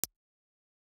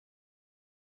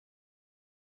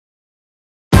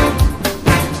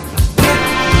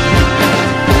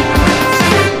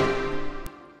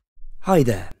Hi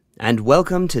there, and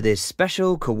welcome to this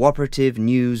special cooperative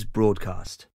news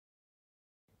broadcast.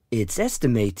 It's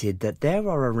estimated that there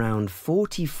are around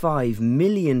 45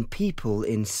 million people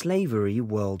in slavery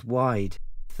worldwide,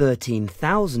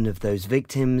 13,000 of those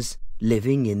victims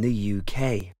living in the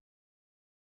UK.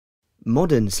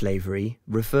 Modern slavery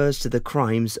refers to the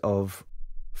crimes of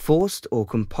forced or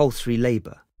compulsory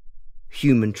labour,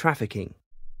 human trafficking,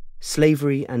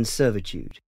 slavery and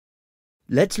servitude.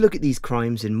 Let's look at these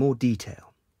crimes in more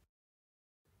detail.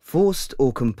 Forced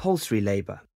or compulsory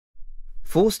labour.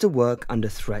 Forced to work under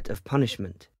threat of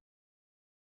punishment.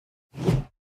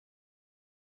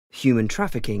 Human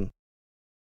trafficking.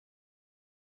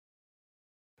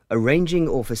 Arranging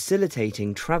or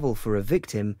facilitating travel for a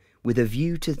victim with a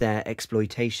view to their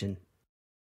exploitation.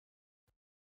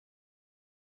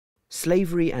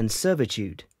 Slavery and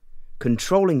servitude.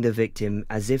 Controlling the victim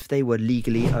as if they were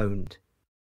legally owned.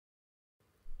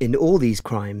 In all these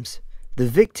crimes, the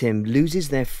victim loses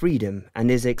their freedom and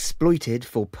is exploited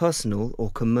for personal or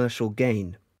commercial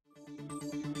gain.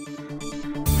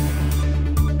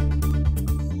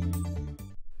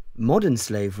 Modern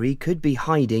slavery could be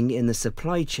hiding in the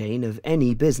supply chain of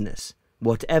any business,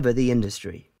 whatever the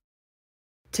industry.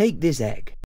 Take this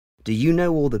egg. Do you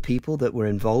know all the people that were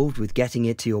involved with getting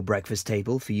it to your breakfast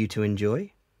table for you to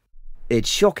enjoy? It's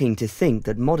shocking to think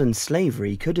that modern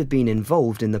slavery could have been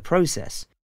involved in the process.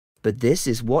 But this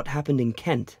is what happened in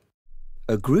Kent.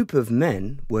 A group of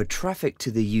men were trafficked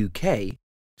to the UK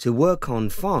to work on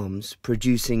farms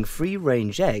producing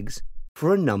free-range eggs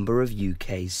for a number of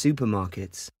UK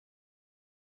supermarkets.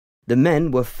 The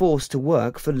men were forced to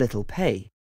work for little pay,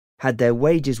 had their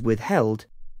wages withheld,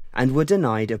 and were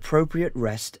denied appropriate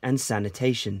rest and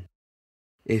sanitation.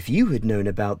 If you had known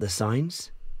about the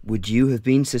signs, would you have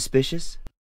been suspicious?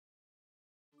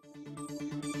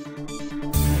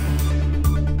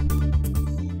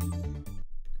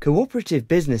 Cooperative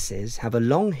businesses have a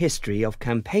long history of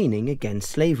campaigning against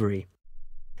slavery.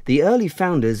 The early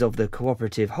founders of the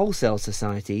Cooperative Wholesale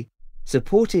Society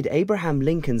supported Abraham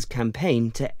Lincoln's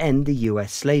campaign to end the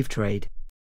US slave trade.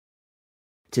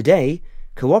 Today,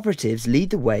 cooperatives lead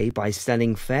the way by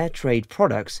selling fair trade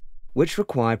products which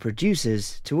require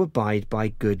producers to abide by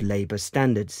good labor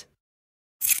standards.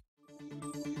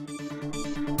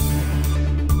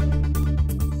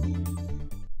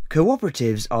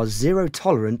 Cooperatives are zero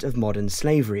tolerant of modern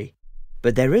slavery,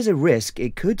 but there is a risk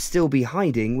it could still be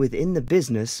hiding within the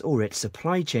business or its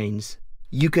supply chains.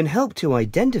 You can help to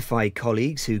identify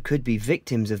colleagues who could be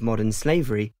victims of modern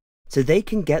slavery so they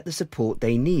can get the support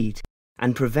they need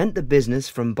and prevent the business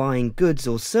from buying goods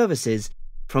or services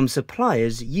from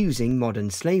suppliers using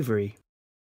modern slavery.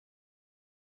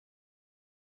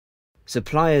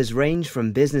 Suppliers range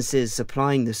from businesses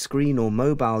supplying the screen or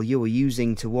mobile you are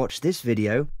using to watch this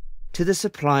video to the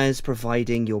suppliers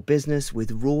providing your business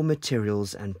with raw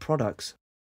materials and products.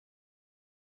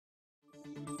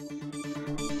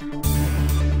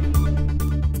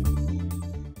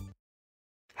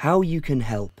 How you can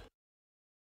help.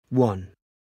 1.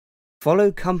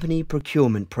 Follow company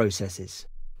procurement processes.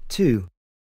 2.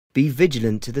 Be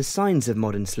vigilant to the signs of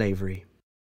modern slavery.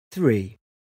 3.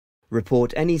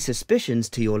 Report any suspicions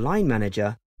to your line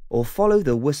manager or follow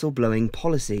the whistleblowing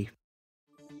policy.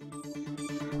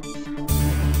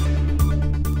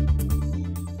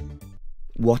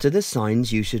 What are the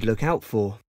signs you should look out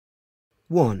for?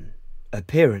 1.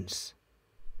 Appearance.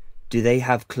 Do they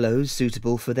have clothes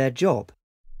suitable for their job?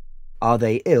 Are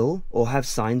they ill or have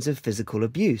signs of physical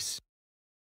abuse?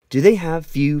 Do they have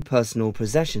few personal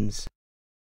possessions?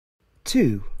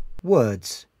 2.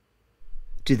 Words.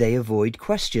 Do they avoid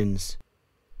questions?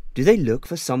 Do they look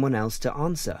for someone else to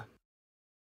answer?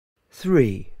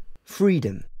 3.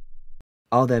 Freedom.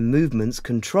 Are their movements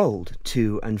controlled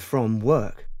to and from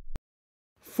work?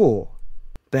 4.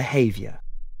 Behaviour.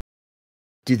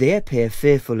 Do they appear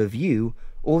fearful of you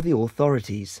or the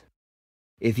authorities?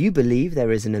 If you believe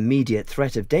there is an immediate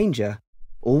threat of danger,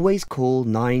 always call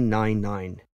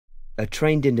 999. A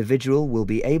trained individual will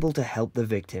be able to help the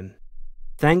victim.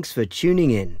 Thanks for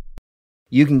tuning in.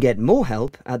 You can get more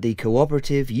help at the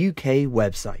Cooperative UK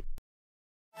website.